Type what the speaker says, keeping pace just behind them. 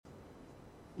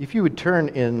If you would turn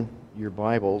in your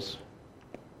Bibles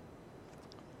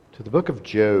to the book of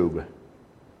Job. It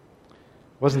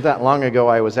wasn't that long ago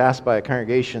I was asked by a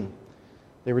congregation.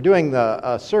 They were doing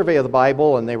a survey of the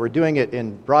Bible, and they were doing it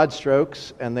in broad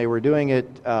strokes, and they were doing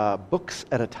it books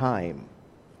at a time.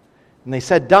 And they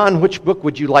said, "Don, which book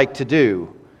would you like to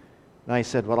do?" And I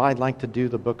said, "Well, I'd like to do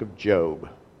the book of Job,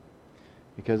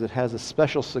 because it has a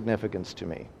special significance to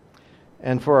me."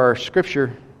 And for our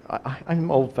scripture,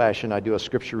 I'm old-fashioned. I do a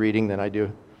scripture reading, then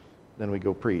we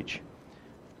go preach.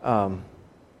 Let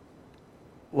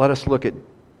us look at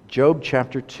Job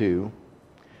chapter 2,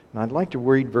 and I'd like to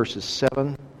read verses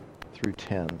 7 through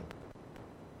 10.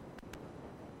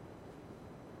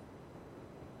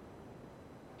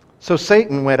 So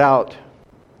Satan went out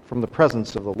from the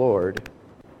presence of the Lord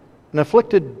and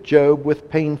afflicted Job with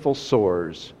painful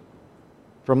sores,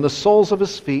 from the soles of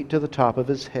his feet to the top of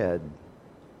his head.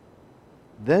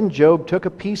 Then Job took a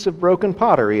piece of broken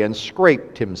pottery and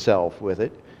scraped himself with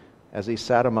it as he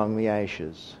sat among the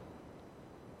ashes.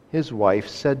 His wife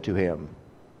said to him,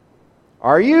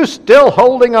 "Are you still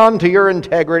holding on to your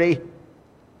integrity?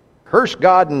 Curse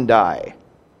God and die."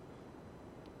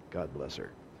 God bless her.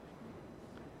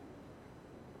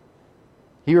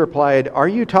 He replied, "Are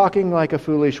you talking like a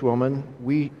foolish woman?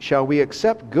 Shall we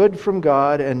accept good from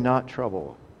God and not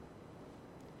trouble?"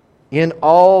 In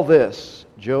all this,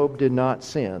 Job did not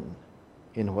sin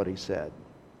in what he said.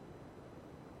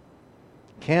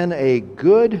 Can a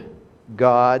good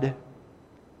God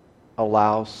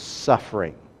allow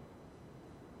suffering?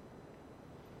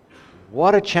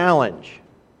 What a challenge.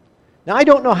 Now, I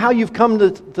don't know how you've come to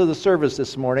the service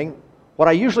this morning. What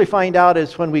I usually find out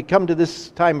is when we come to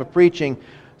this time of preaching,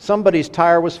 somebody's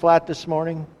tire was flat this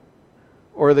morning,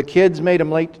 or the kids made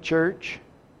them late to church,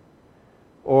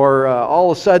 or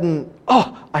all of a sudden,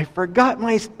 I forgot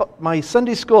my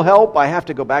Sunday school help. I have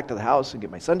to go back to the house and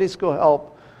get my Sunday school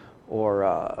help.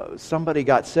 Or somebody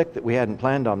got sick that we hadn't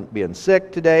planned on being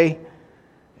sick today,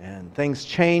 and things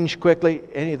change quickly.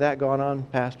 Any of that going on,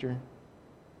 Pastor?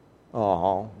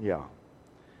 Oh, yeah.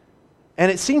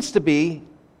 And it seems to be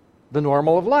the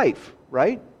normal of life,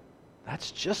 right? That's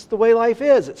just the way life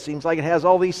is. It seems like it has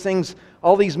all these things,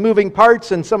 all these moving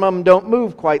parts, and some of them don't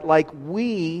move quite like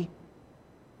we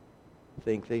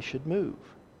think they should move.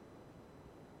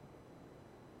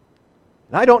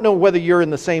 And I don't know whether you're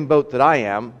in the same boat that I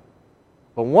am,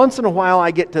 but once in a while I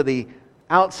get to the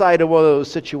outside of one of those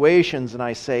situations and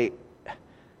I say,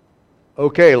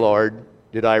 "Okay, Lord,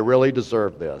 did I really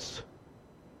deserve this?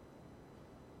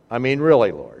 I mean,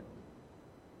 really, Lord.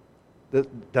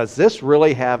 Does this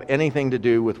really have anything to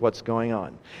do with what's going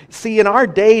on?" See, in our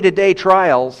day-to-day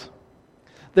trials,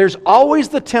 there's always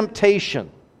the temptation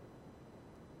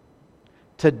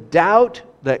to doubt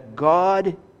that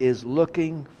God is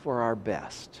looking for our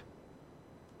best.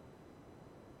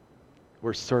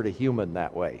 We're sort of human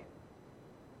that way.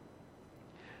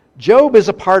 Job is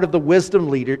a part of the wisdom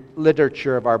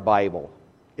literature of our Bible.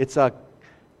 It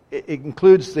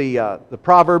includes the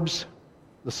Proverbs,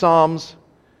 the Psalms.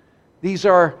 These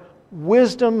are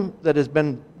wisdom that has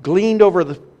been gleaned over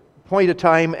the point of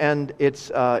time, and it's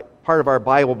part of our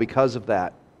Bible because of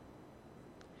that.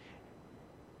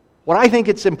 What I think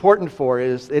it's important for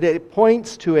is that it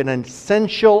points to an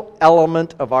essential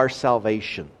element of our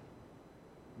salvation.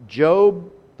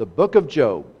 Job, the book of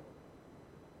Job,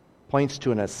 points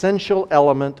to an essential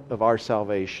element of our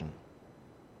salvation.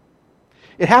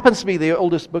 It happens to be the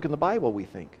oldest book in the Bible, we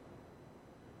think.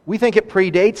 We think it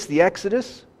predates the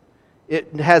Exodus.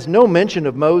 It has no mention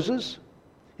of Moses.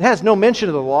 It has no mention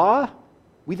of the law.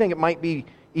 We think it might be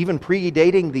even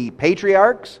predating the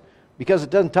patriarchs, because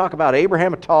it doesn't talk about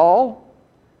Abraham at all.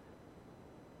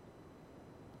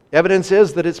 Evidence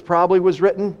is that it probably was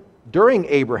written during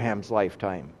Abraham's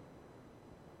lifetime.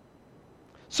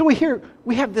 So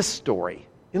we have this story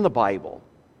in the Bible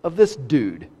of this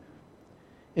dude.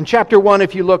 In chapter 1,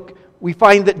 if you look, we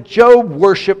find that Job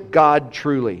worshiped God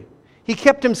truly. He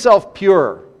kept himself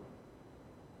pure.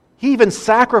 He even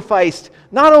sacrificed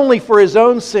not only for his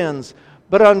own sins,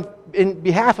 but in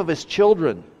behalf of his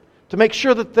children, to make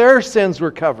sure that their sins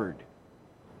were covered.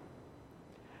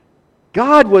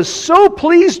 God was so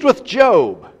pleased with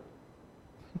Job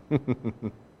that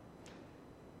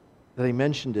he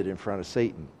mentioned it in front of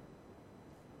Satan.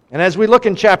 And as we look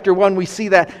in chapter 1, we see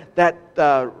that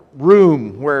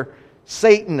room where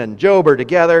Satan and Job are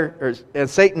together, and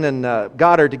Satan and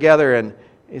God are together, and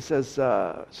he says,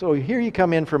 "So here you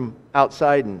come in from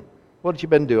outside, and what have you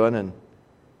been doing?" And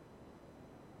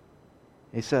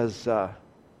he says,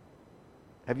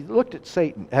 "Have you looked at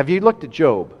Satan? Have you looked at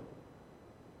Job?"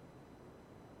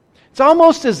 It's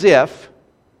almost as if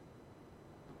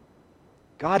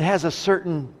God has a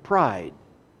certain pride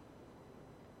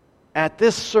at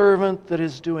this servant that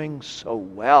is doing so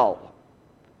well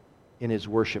in his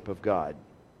worship of God.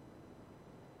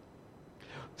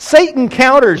 Satan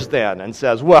counters then and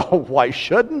says, well, why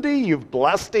shouldn't he? You've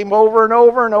blessed him over and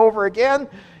over and over again.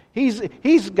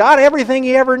 He's got everything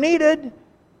he ever needed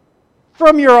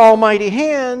from your almighty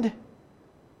hand.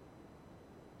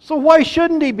 So why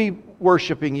shouldn't he be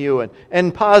worshiping you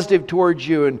and positive towards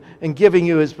you and giving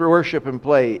you his worship and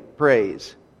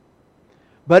praise?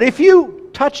 But if you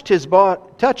touched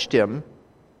him,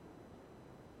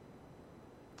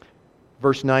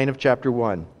 verse 9 of chapter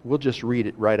 1, we'll just read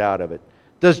it right out of it.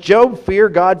 Does Job fear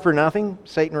God for nothing?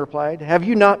 Satan replied. Have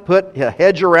you not put a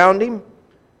hedge around him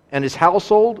and his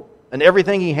household and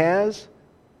everything he has?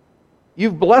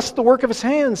 You've blessed the work of his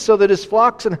hands so that his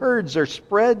flocks and herds are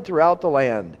spread throughout the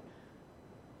land.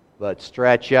 But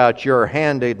stretch out your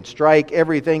hand and strike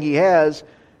everything he has,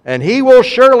 and he will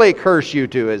surely curse you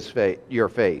to your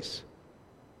face.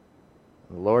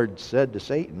 The Lord said to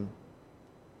Satan,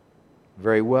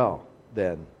 very well,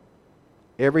 then.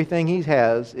 Everything he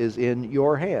has is in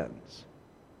your hands.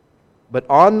 But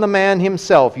on the man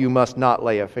himself you must not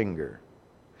lay a finger.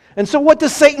 And so what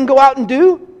does Satan go out and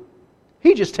do?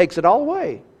 He just takes it all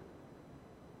away.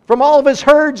 From all of his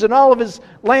herds and all of his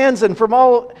lands and from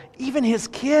even his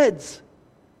kids.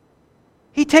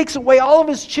 He takes away all of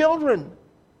his children.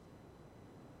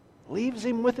 Leaves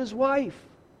him with his wife.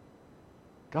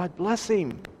 God bless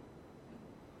him.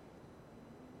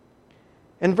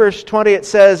 In verse 20 it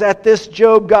says, at this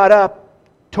Job got up,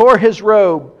 tore his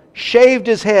robe, shaved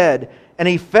his head, and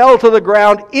he fell to the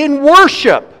ground in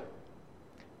worship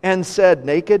and said,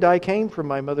 naked I came from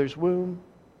my mother's womb,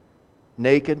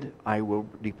 naked I will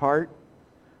depart.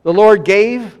 The Lord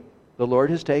gave, the Lord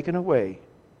has taken away.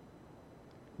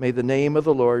 May the name of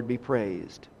the Lord be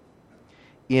praised.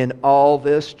 In all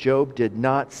this, Job did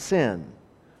not sin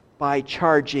by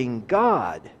charging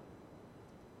God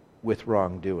with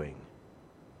wrongdoing.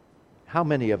 How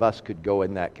many of us could go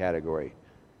in that category?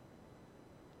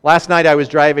 Last night I was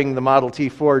driving the Model T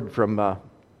Ford from, and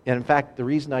in fact the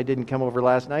reason I didn't come over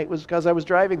last night was because I was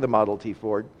driving the Model T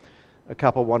Ford. A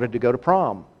couple wanted to go to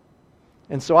prom.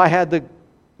 And so I had the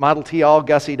Model T all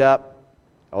gussied up.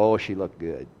 Oh, she looked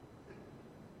good.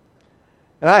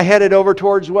 And I headed over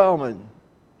towards Wellman.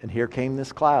 And here came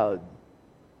this cloud.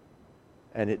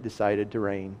 And it decided to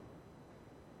rain.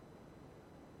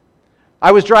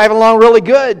 I was driving along really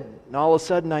good. And all of a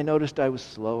sudden I noticed I was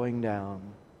slowing down.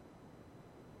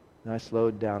 And I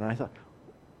slowed down. And I thought,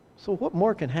 so what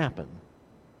more can happen?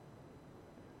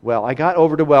 Well, I got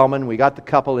over to Wellman. We got the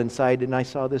couple inside and I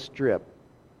saw this drip.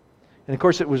 And of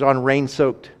course it was on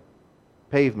rain-soaked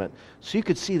pavement. So you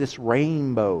could see this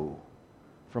rainbow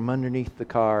from underneath the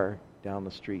car down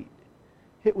the street.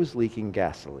 It was leaking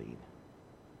gasoline.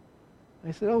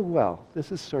 I said, oh well,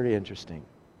 this is sort of interesting.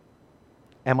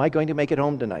 Am I going to make it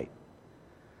home tonight?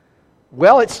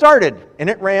 Well, it started, and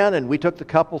it ran, and we took the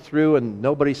couple through, and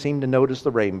nobody seemed to notice the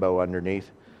rainbow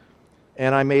underneath.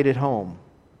 And I made it home.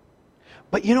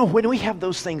 But you know, when we have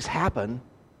those things happen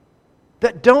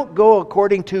that don't go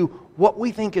according to what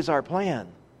we think is our plan,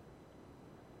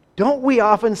 don't we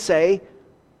often say,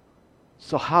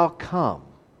 so how come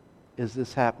is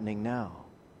this happening now?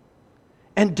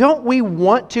 And don't we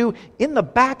want to, in the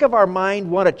back of our mind,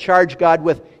 want to charge God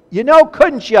with, you know,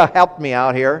 couldn't you help me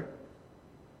out here?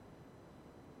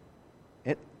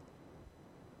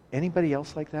 Anybody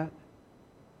else like that?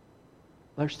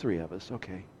 There's three of us.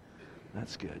 Okay,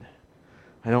 that's good.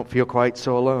 I don't feel quite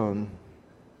so alone.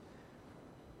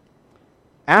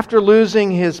 After losing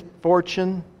his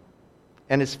fortune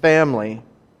and his family,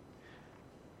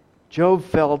 Job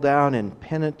fell down in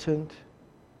penitent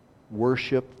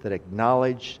worship that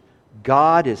acknowledged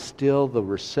God is still the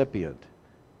recipient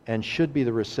and should be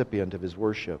the recipient of his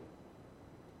worship.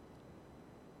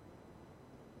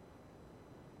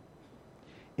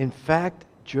 In fact,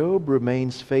 Job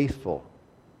remains faithful.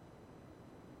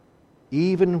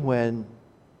 Even when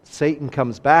Satan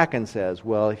comes back and says,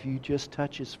 well, if you just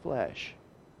touch his flesh,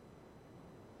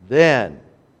 then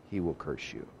he will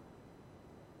curse you.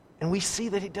 And we see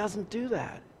that he doesn't do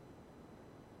that.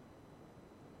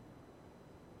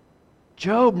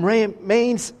 Job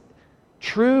remains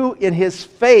true in his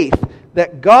faith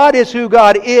that God is who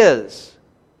God is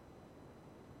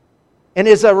and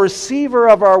is a receiver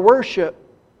of our worship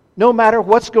no matter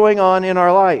what's going on in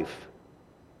our life.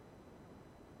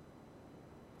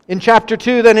 In chapter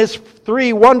 2, then his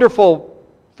three wonderful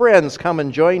friends come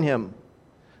and join him.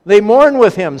 They mourn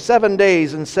with him 7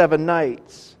 days and 7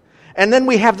 nights. And then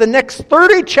we have the next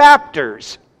 30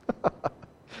 chapters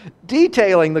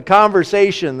detailing the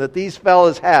conversation that these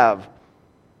fellas have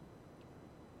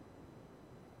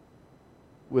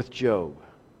with Job.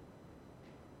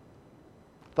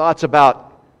 Thoughts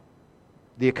about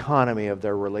the economy of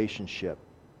their relationship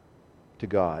to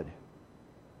God.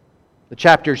 The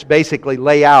chapters basically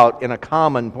lay out in a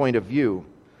common point of view.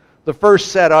 The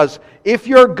first said us, if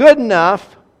you're good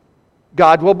enough,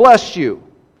 God will bless you.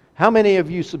 How many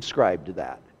of you subscribe to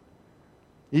that?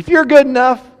 If you're good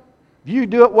enough, if you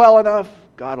do it well enough,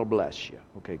 God will bless you.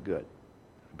 Okay, good.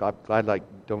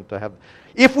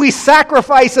 If we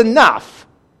sacrifice enough,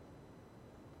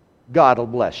 God will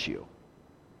bless you.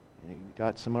 You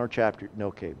got some more chapter.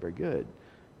 Okay, very good.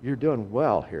 You're doing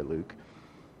well here, Luke.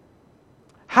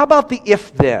 How about the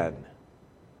if-then?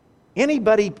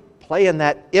 Anybody play in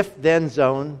that if-then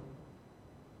zone?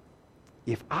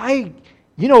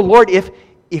 Lord,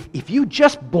 if you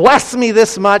just bless me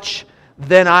this much,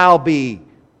 then I'll be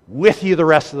with you the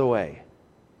rest of the way.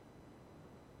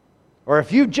 Or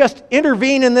if you just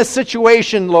intervene in this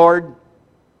situation, Lord,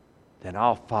 then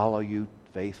I'll follow you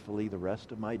faithfully the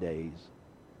rest of my days.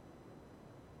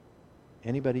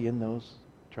 Anybody in those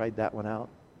tried that one out?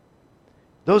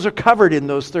 Those are covered in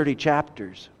those 30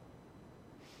 chapters.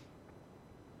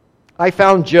 I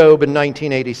found Job in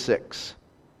 1986.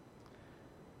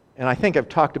 And I think I've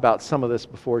talked about some of this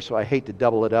before, so I hate to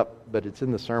double it up, but it's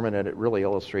in the sermon and it really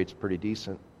illustrates pretty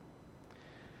decent.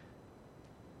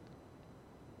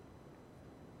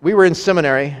 We were in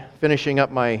seminary finishing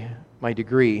up my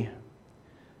degree,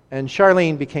 and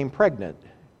Charlene became pregnant.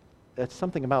 That's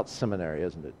something about seminary,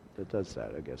 isn't it? That does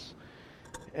that, I guess.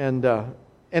 And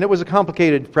it was a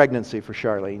complicated pregnancy for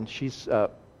Charlene. She's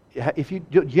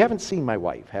you haven't seen my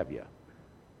wife, have you?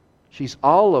 She's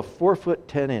all of 4 foot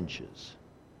 10 inches.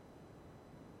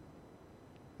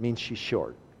 Means she's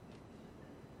short.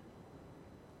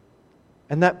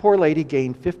 And that poor lady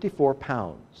gained 54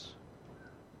 pounds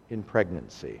in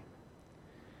pregnancy.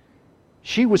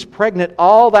 She was pregnant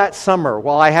all that summer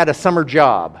while I had a summer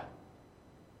job.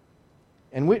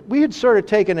 And we had sort of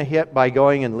taken a hit by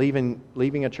going and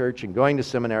leaving a church and going to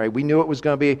seminary. We knew it was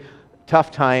going to be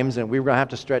tough times and we were going to have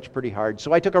to stretch pretty hard.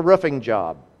 So I took a roofing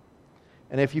job.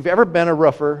 And if you've ever been a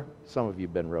roofer, some of you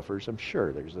have been roofers, I'm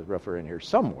sure there's a roofer in here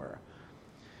somewhere.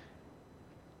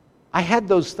 I had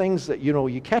those things that,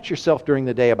 you catch yourself during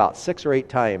the day about 6 or 8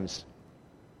 times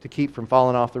to keep from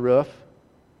falling off the roof.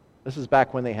 This is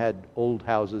back when they had old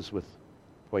houses with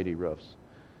pointy roofs.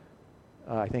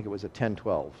 I think it was a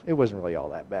 10-12. It wasn't really all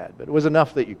that bad, but it was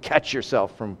enough that you catch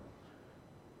yourself from...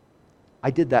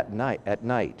 I did that at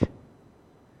night.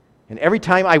 And every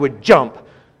time I would jump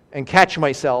and catch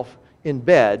myself in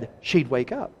bed, she'd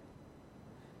wake up.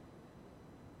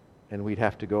 And we'd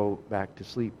have to go back to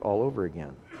sleep all over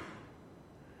again.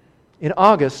 In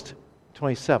August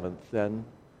 27th, then,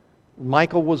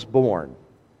 Michael was born.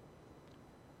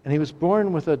 And he was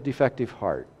born with a defective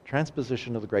heart,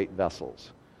 transposition of the great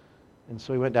vessels. And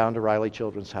so he went down to Riley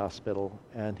Children's Hospital,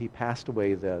 and he passed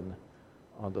away then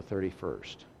on the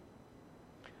 31st.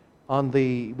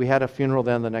 We had a funeral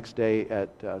then the next day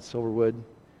at Silverwood.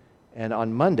 And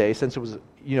on Monday, since it was,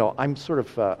 I'm sort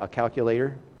of a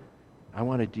calculator, I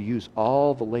wanted to use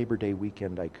all the Labor Day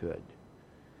weekend I could.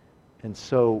 And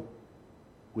so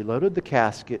we loaded the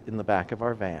casket in the back of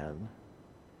our van,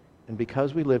 and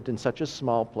because we lived in such a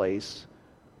small place,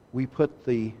 we put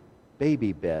the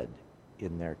baby bed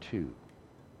in there too.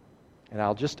 And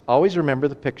I'll just always remember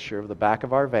the picture of the back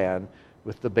of our van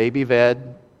with the baby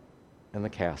bed and the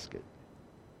casket.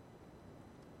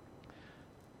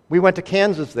 We went to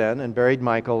Kansas then and buried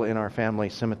Michael in our family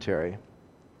cemetery.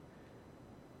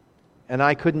 And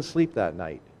I couldn't sleep that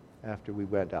night after we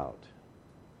went out.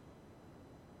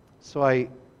 So I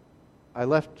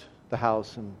left the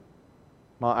house, and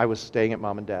I was staying at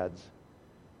Mom and Dad's.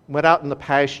 Went out in the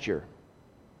pasture.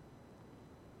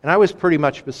 And I was pretty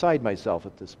much beside myself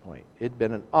at this point. It'd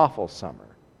been an awful summer.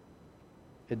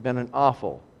 It'd been an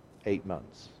awful 8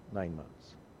 months, 9 months.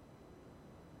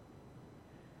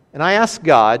 And I asked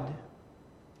God,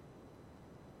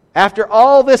 after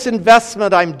all this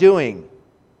investment I'm doing,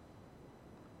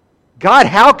 God,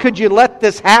 how could you let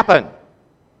this happen?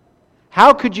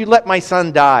 How could you let my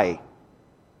son die?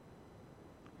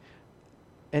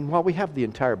 And while we have the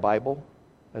entire Bible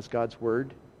as God's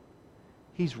Word,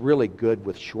 He's really good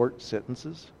with short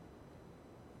sentences.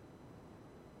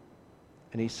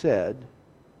 And He said,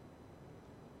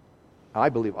 I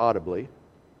believe audibly,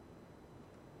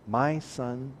 my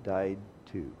son died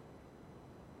too.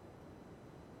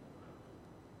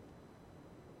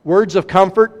 Words of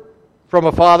comfort from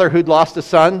a father who'd lost a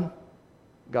son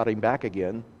got him back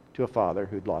again to a father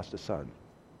who'd lost a son.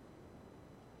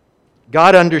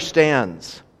 God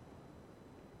understands.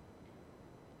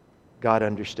 God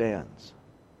understands.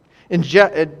 In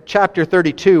chapter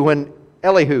 32, when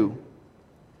Elihu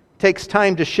takes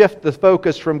time to shift the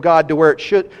focus from God to where it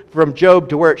should, from Job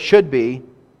to where it should be,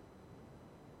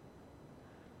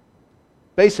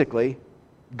 basically,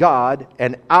 God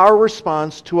and our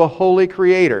response to a holy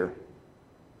Creator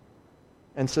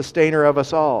and sustainer of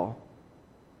us all.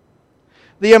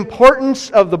 The importance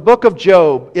of the book of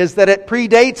Job is that it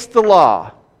predates the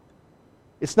law.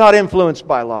 It's not influenced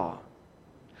by law.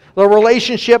 The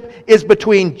relationship is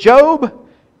between Job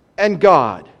and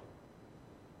God.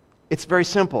 It's very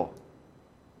simple.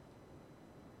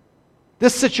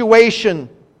 This situation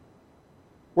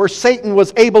where Satan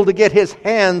was able to get his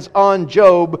hands on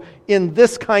Job in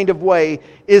this kind of way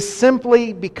is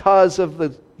simply because of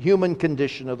the human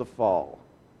condition of the fall.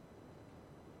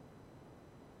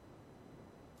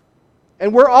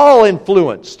 And we're all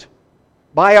influenced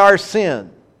by our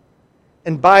sin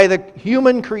and by the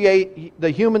human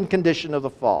condition of the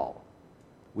fall.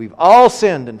 We've all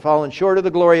sinned and fallen short of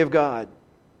the glory of God.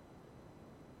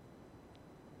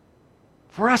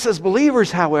 For us as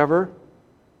believers, however,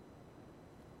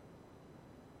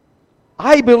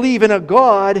 I believe in a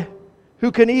God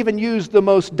who can even use the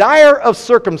most dire of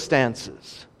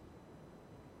circumstances,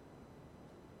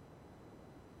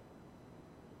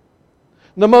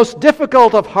 the most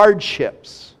difficult of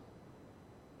hardships,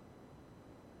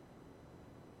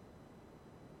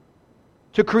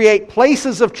 to create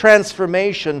places of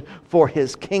transformation for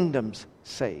His kingdom's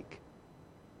sake.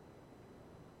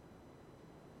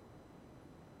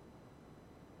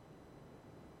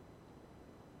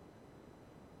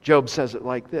 Job says it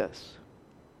like this: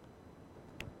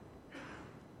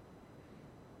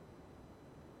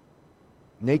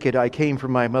 "Naked I came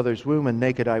from my mother's womb, and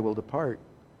naked I will depart.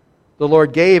 The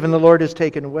Lord gave, and the Lord has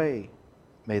taken away.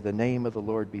 May the name of the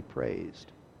Lord be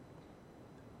praised."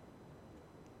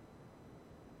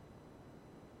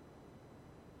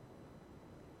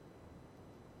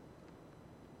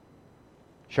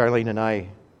 Charlene and I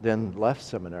then left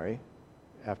seminary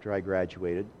after I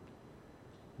graduated.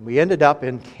 We ended up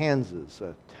in Kansas,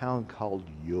 a town called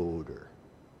Yoder.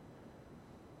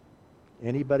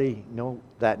 Anybody know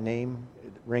that name?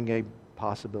 Ring a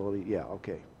possibility? Yeah,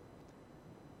 okay.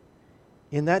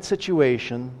 In that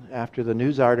situation, after the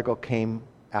news article came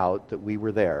out that we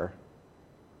were there,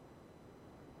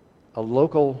 a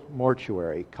local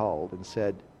mortuary called and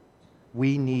said,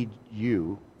 "We need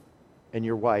you and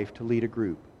your wife to lead a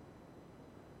group,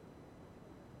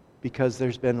 because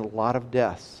there's been a lot of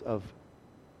deaths of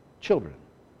children."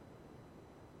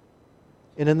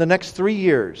 And in the next 3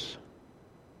 years,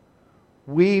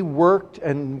 we worked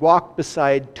and walked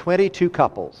beside 22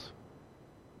 couples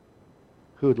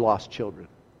who had lost children.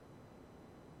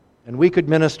 And we could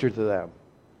minister to them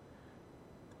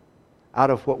out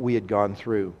of what we had gone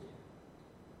through.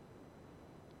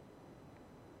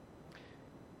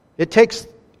 It takes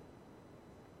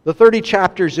the 30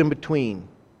 chapters in between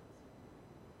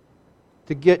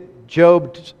to get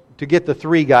Job to get the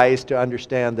three guys to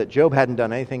understand that Job hadn't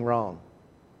done anything wrong.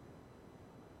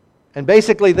 And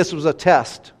basically this was a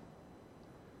test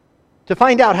to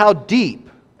find out how deep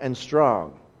and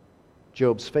strong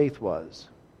Job's faith was.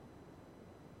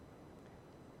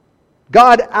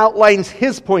 God outlines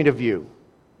His point of view.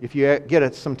 If you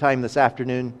get some time this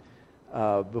afternoon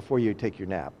before you take your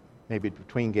nap, maybe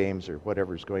between games or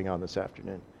whatever's going on this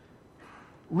afternoon,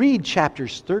 read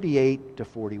chapters 38 to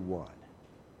 41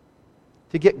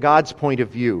 to get God's point of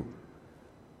view.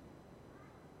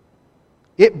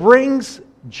 It brings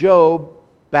Job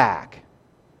back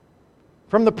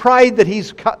from the pride that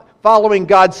he's following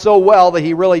God so well that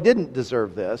he really didn't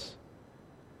deserve this,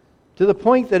 to the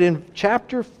point that in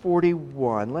chapter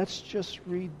 41, let's just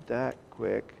read that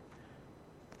quick.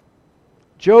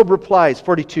 Job replies,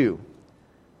 42,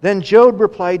 "Then Job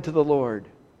replied to the Lord,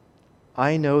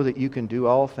 'I know that you can do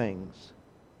all things.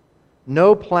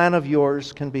 No plan of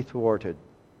yours can be thwarted.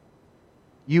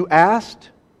 You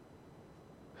asked,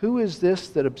 who is this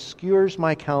that obscures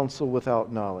my counsel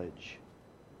without knowledge?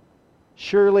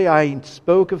 Surely I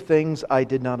spoke of things I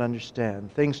did not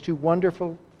understand, things too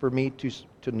wonderful for me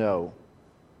to know.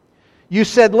 You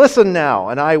said, listen now,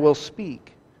 and I will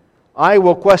speak. I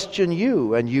will question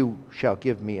you, and you shall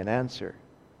give me an answer.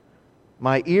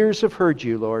 My ears have heard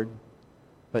you, Lord,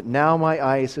 but now my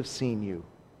eyes have seen you.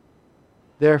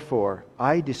 Therefore,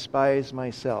 I despise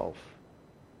myself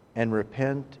and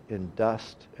repent in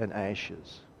dust and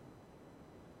ashes.'"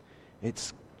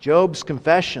 It's Job's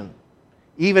confession,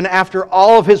 even after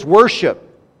all of his worship,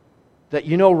 that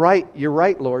you're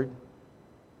right, Lord.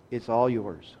 It's all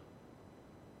yours.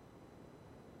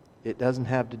 It doesn't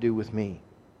have to do with me.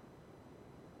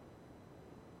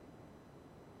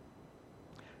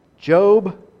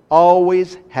 Job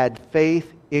always had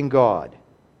faith in God.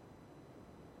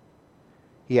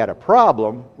 He had a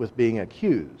problem with being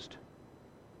accused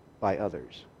by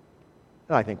others.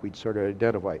 And I think we'd sort of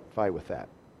identify with that.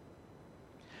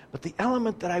 But the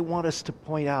element that I want us to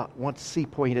want to see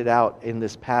pointed out in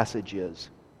this passage is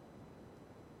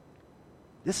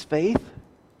this faith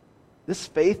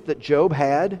that Job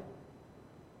had,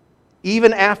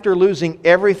 even after losing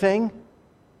everything,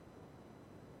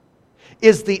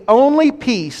 is the only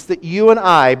peace that you and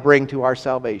I bring to our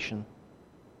salvation.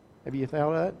 Have you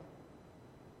thought of that?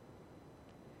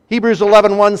 Hebrews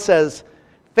 11:1 says,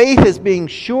 faith is being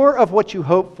sure of what you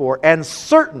hope for and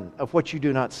certain of what you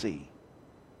do not see.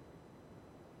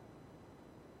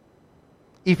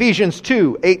 Ephesians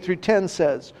 2:8-10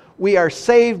 says, we are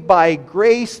saved by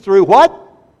grace through what?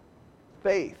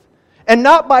 Faith. And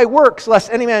not by works,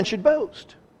 lest any man should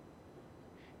boast.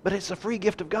 But it's a free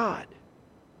gift of God.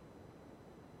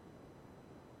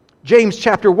 James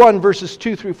chapter 1, verses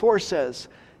 2-4 says,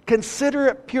 consider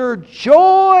it pure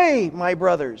joy, my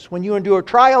brothers, when you endure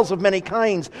trials of many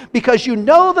kinds, because you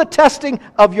know the testing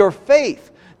of your faith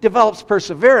develops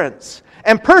perseverance.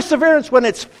 And perseverance, when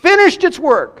it's finished its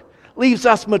work, leaves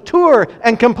us mature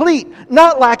and complete,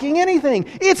 not lacking anything.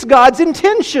 It's God's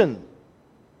intention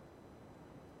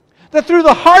that through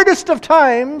the hardest of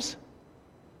times,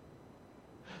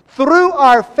 through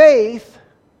our faith,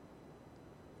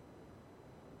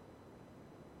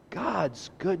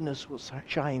 God's goodness will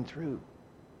shine through.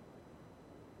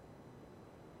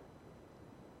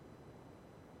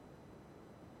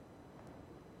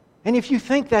 And if you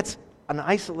think that's an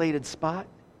isolated spot,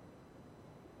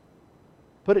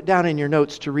 put it down in your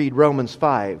notes to read Romans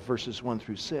 5, verses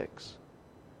 1-6.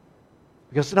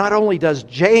 Because not only does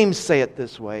James say it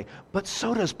this way, but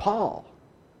so does Paul.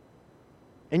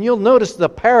 And you'll notice the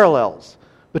parallels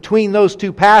between those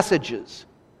two passages.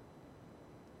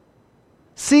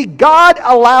 See, God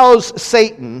allows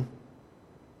Satan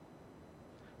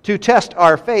to test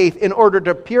our faith in order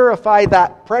to purify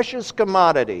that precious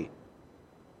commodity.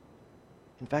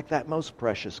 In fact, that most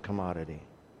precious commodity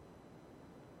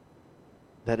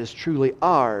that is truly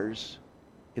ours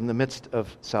in the midst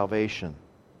of salvation.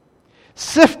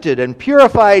 Sifted and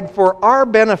purified for our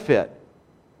benefit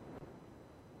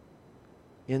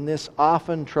in this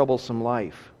often troublesome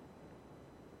life.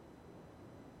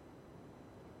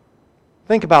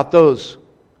 Think about those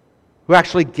who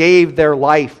actually gave their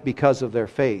life because of their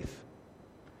faith.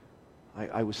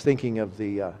 I was thinking of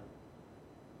the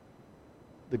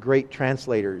great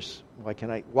translators.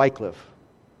 Wycliffe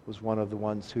was one of the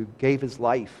ones who gave his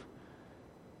life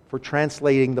for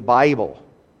translating the Bible.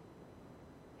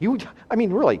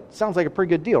 Really, sounds like a pretty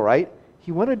good deal, right?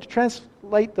 He wanted to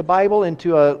translate the Bible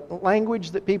into a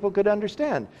language that people could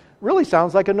understand. Really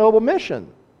sounds like a noble mission.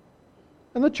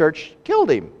 And the church killed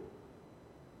him.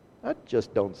 That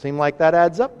just don't seem like that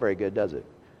adds up very good, does it?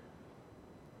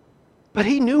 But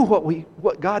he knew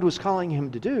what God was calling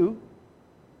him to do.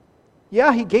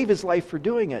 Yeah, he gave his life for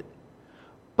doing it.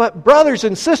 But brothers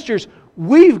and sisters,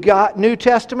 we've got New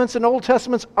Testaments and Old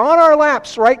Testaments on our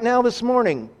laps right now this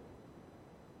morning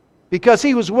because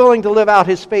he was willing to live out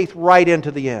his faith right into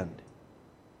the end.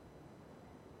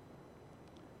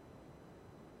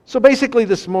 So basically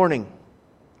this morning,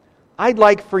 I'd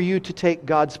like for you to take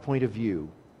God's point of view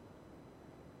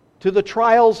to the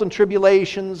trials and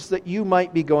tribulations that you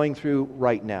might be going through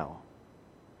right now.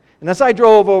 And as I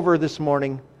drove over this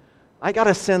morning, I got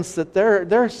a sense that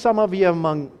there are some of you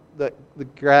among the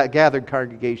gathered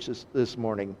congregations this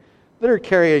morning that are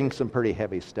carrying some pretty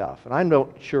heavy stuff. And I'm not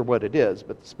sure what it is,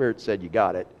 but the Spirit said you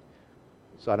got it.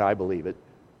 So I believe it.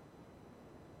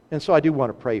 And so I do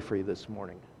want to pray for you this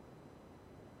morning.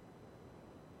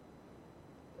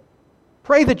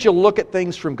 Pray that you'll look at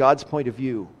things from God's point of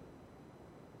view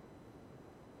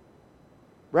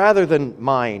rather than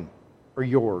mine or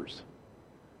yours.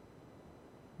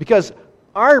 Because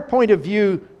our point of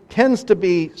view tends to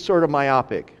be sort of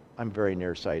myopic. I'm very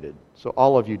nearsighted. So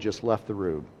all of you just left the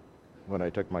room when I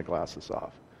took my glasses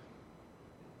off.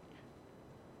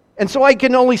 And so I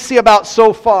can only see about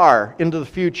so far into the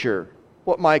future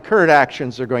what my current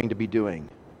actions are going to be doing,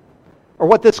 or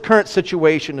what this current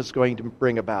situation is going to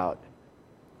bring about.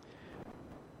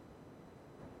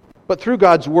 But through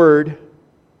God's Word,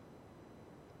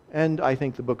 and I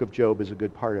think the book of Job is a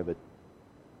good part of it,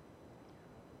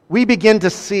 we begin to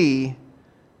see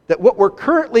that what we're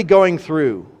currently going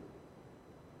through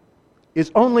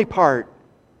is only part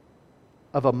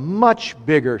of a much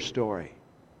bigger story.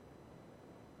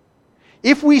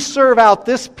 If we serve out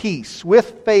this peace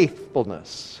with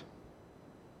faithfulness,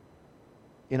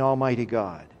 in Almighty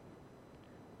God.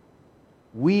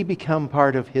 We become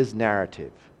part of His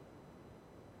narrative,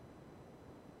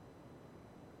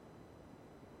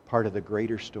 part of the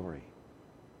greater story.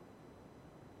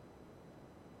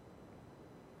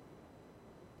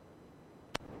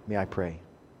 May I pray.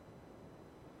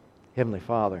 Heavenly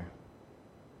Father,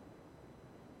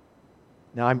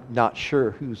 now I'm not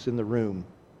sure who's in the room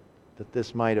that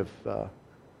this might have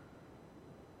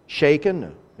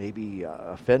shaken, maybe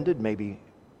offended, maybe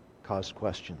caused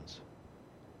questions.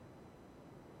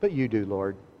 But you do,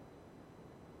 Lord.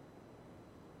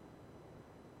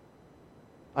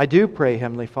 I do pray,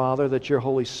 Heavenly Father, that your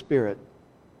Holy Spirit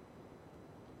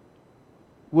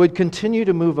would continue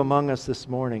to move among us this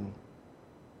morning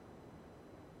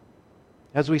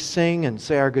as we sing and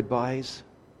say our goodbyes,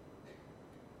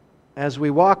 as we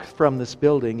walk from this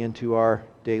building into our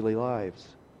daily lives.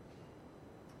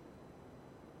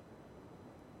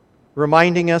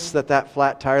 Reminding us that that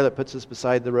flat tire that puts us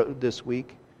beside the road this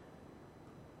week,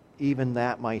 even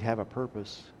that might have a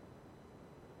purpose.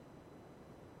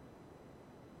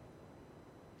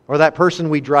 Or that person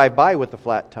we drive by with the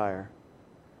flat tire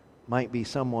might be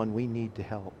someone we need to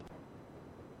help.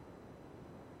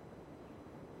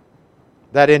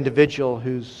 That individual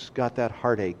who's got that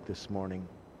heartache this morning.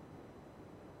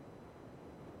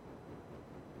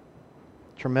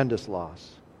 Tremendous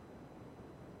loss.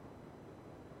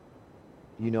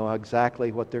 You know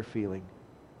exactly what they're feeling.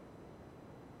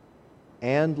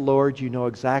 And Lord, you know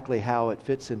exactly how it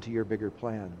fits into your bigger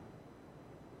plan.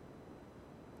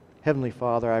 Heavenly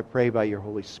Father, I pray by your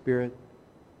Holy Spirit,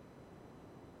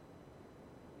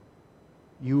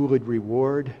 you would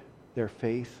reward their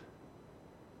faith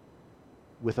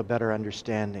with a better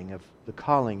understanding of the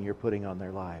calling you're putting on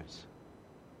their lives.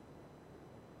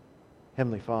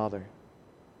 Heavenly Father,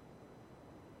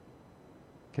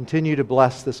 continue to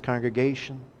bless this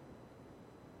congregation,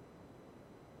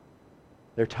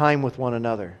 their time with one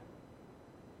another,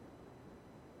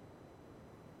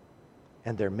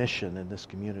 and their mission in this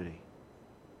community.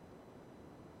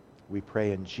 We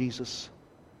pray in Jesus'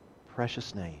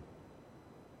 precious name.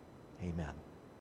 Amen.